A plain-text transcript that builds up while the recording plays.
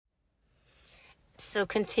So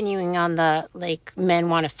continuing on the, like, men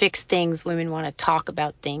want to fix things, women want to talk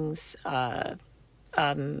about things,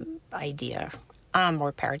 idea,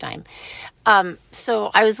 or paradigm.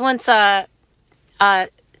 So I was once, not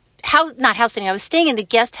house sitting. I was staying in the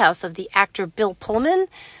guest house of the actor Bill Pullman,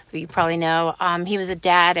 who you probably know. He was a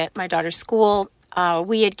dad at my daughter's school.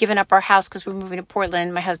 We had given up our house because we were moving to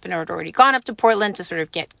Portland. My husband had already gone up to Portland to sort of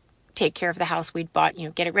take care of the house we'd bought,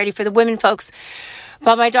 get it ready for the women folks.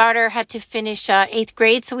 But my daughter had to finish 8th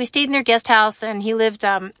grade, so we stayed in their guest house, and he lived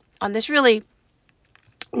on this really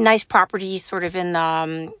nice property sort of in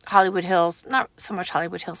Hollywood Hills. Not so much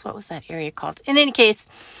Hollywood Hills. What was that area called? In any case,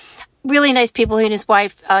 really nice people, he and his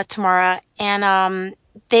wife, Tamara. And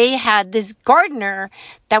they had this gardener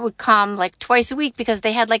that would come like twice a week because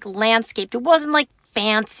they had like landscaped. It wasn't like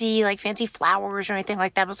fancy flowers or anything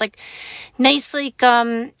like that. It was like nice, like,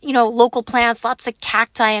 local plants, lots of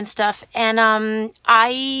cacti and stuff. And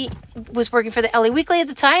I was working for the LA Weekly at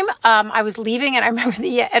the time. I was leaving, and I remember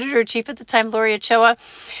the editor-in-chief at the time, Lori Ochoa,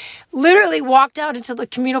 literally walked out into the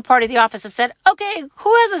communal part of the office and said, "Okay,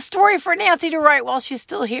 who has a story for Nancy to write while she's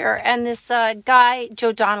still here?" And this guy,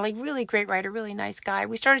 Joe Donnelly, really great writer, really nice guy.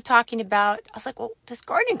 We started talking about, I was like, well, this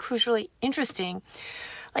gardening crew is really interesting.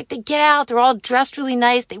 Like, they get out, they're all dressed really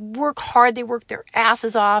nice, they work hard, they work their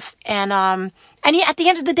asses off, and at the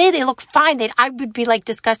end of the day, they look fine. I would be like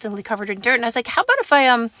disgustingly covered in dirt. And I was like, how about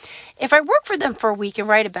if I work for them for a week and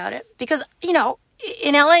write about it? Because, in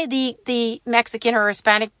LA, the Mexican or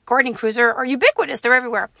Hispanic gardening crews are ubiquitous. They're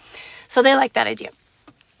everywhere. So they like that idea.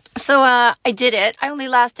 So I did it. I only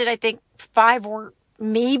lasted, I think, 5 or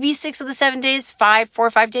maybe 6 of the 7 days, 4 or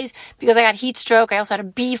 5 days, because I got heat stroke. I also had a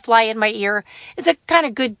bee fly in my ear. It's a kind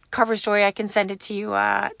of good cover story. I can send it to you.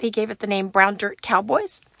 They gave it the name Brown Dirt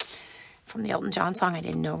Cowboys from the Elton John song. I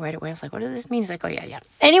didn't know right away. I was like, what does this mean? He's like, oh, yeah.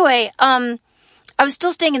 Anyway, I was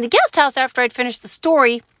still staying in the guest house after I'd finished the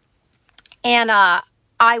story. And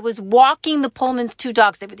I was walking the Pullman's 2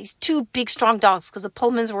 dogs. They were these 2 big, strong dogs because the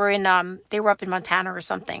Pullmans were they were up in Montana or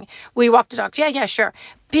something. We walked the dogs. Yeah, sure.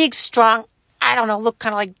 Big, strong, I don't know, look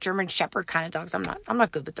kind of like German Shepherd kind of dogs. I'm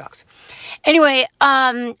not good with dogs. Anyway,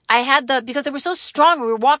 I had because they were so strong, we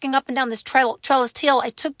were walking up and down this trellis hill. I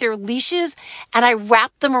took their leashes and I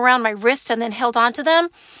wrapped them around my wrists and then held onto them.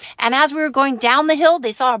 And as we were going down the hill,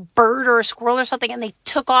 they saw a bird or a squirrel or something and they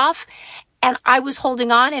took off. And I was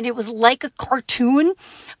holding on, and it was like a cartoon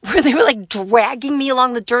where they were like dragging me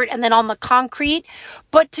along the dirt and then on the concrete.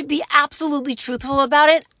 But to be absolutely truthful about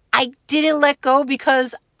it, I didn't let go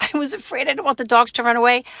because I was afraid I didn't want the dogs to run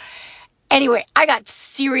away. Anyway, I got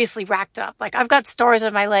seriously racked up. Like, I've got stars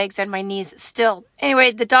on my legs and my knees still.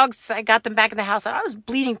 Anyway, the dogs, I got them back in the house, and I was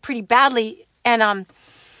bleeding pretty badly. And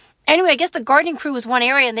anyway, I guess the gardening crew was one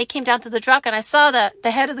area, and they came down to the truck, and I saw the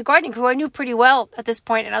head of the gardening crew I knew pretty well at this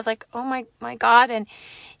point, and I was like, oh my God. And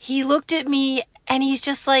he looked at me, and he's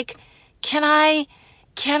just like, can I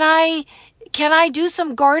do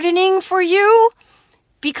some gardening for you?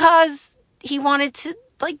 Because he wanted to,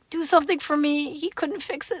 like, do something for me. He couldn't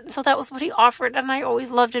fix it. And so that was what he offered, and I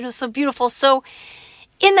always loved it. It was so beautiful. So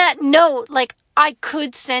in that note, like, I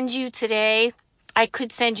could send you today, like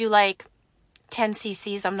 10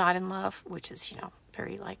 cc's I'm Not in Love, which is,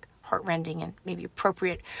 very like heartrending and maybe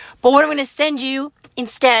appropriate. But what I'm going to send you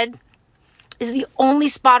instead is the only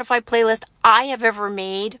Spotify playlist I have ever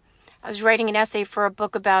made. I was writing an essay for a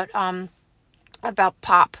book about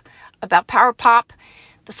pop, about power pop.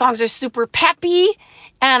 The songs are super peppy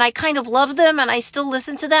and I kind of love them and I still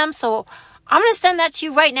listen to them. So I'm going to send that to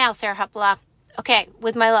you right now, Sarah Hupla. Okay,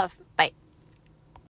 with my love.